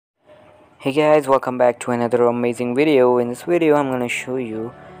Hey guys, welcome back to another amazing video. In this video I'm gonna show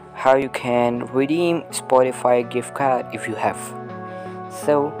you how you can redeem Spotify gift card if you have.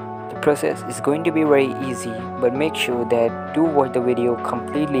 So the process is going to be very easy, but make sure that do watch the video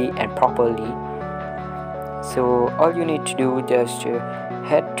completely and properly. So all you need to do, just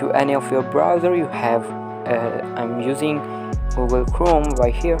head to any of your browser you have. I'm using Google Chrome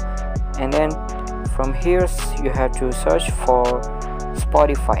right here, and then from here you have to search for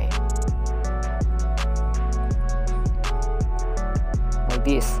Spotify like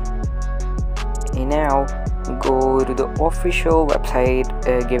this. And now go to the official website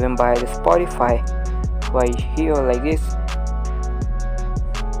given by the Spotify right here like this,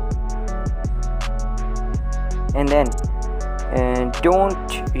 and then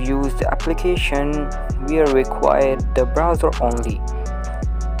don't use the application, we are required the browser only.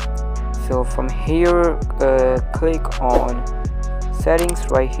 So from here click on settings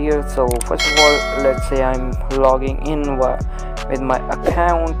right here. So first of all, let's say I'm logging in with my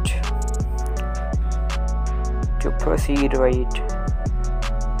account to proceed, right?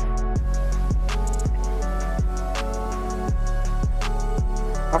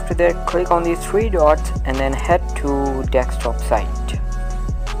 After that, click on these three dots and then head to desktop site.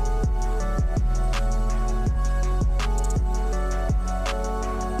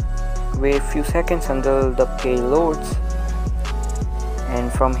 Wait a few seconds until the page loads,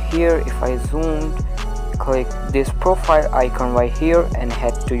 and from here if I zoomed, click this profile icon right here and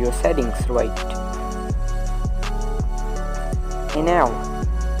head to your settings, right? And now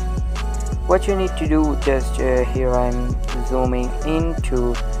what you need to do, just here I'm zooming in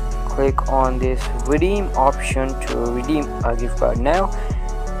to click on this redeem option to redeem a gift card. Now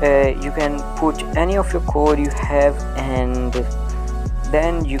you can put any of your code you have, and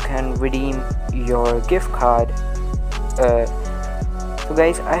then you can redeem your gift card. So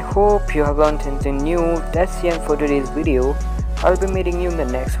guys, I hope you have learned something new. That's the end for today's video. I'll be meeting you in the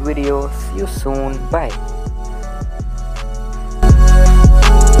next video. See you soon. Bye.